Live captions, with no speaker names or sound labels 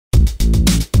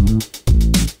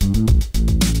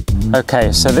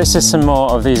Okay, so this is some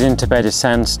more of these interbedded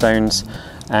sandstones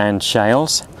and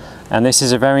shales, and this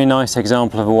is a very nice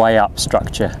example of a way up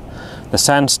structure. The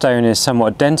sandstone is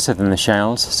somewhat denser than the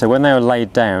shales, so when they were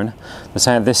laid down,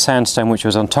 this sandstone, which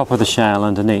was on top of the shale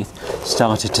underneath,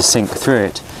 started to sink through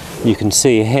it. You can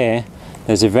see here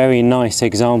there's a very nice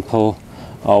example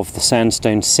of the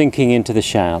sandstone sinking into the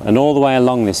shale, and all the way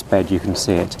along this bed you can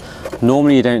see it.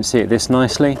 Normally you don't see it this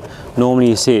nicely. Normally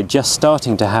you see it just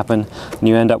starting to happen, and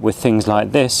you end up with things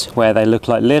like this where they look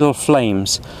like little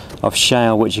flames of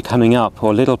shale which are coming up,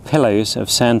 or little pillows of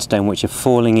sandstone which are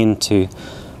falling into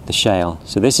the shale.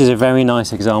 So this is a very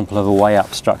nice example of a way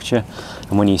up structure,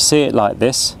 and when you see it like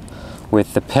this,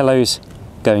 with the pillows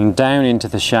going down into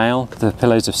the shale, the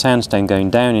pillows of sandstone going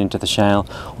down into the shale,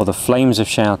 or the flames of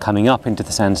shale coming up into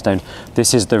the sandstone,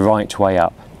 this is the right way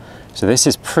up. So this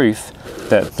is proof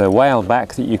that the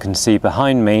Whaleback that you can see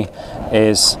behind me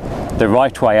is the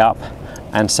right way up,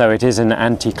 and so it is an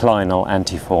anticlinal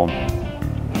antiform.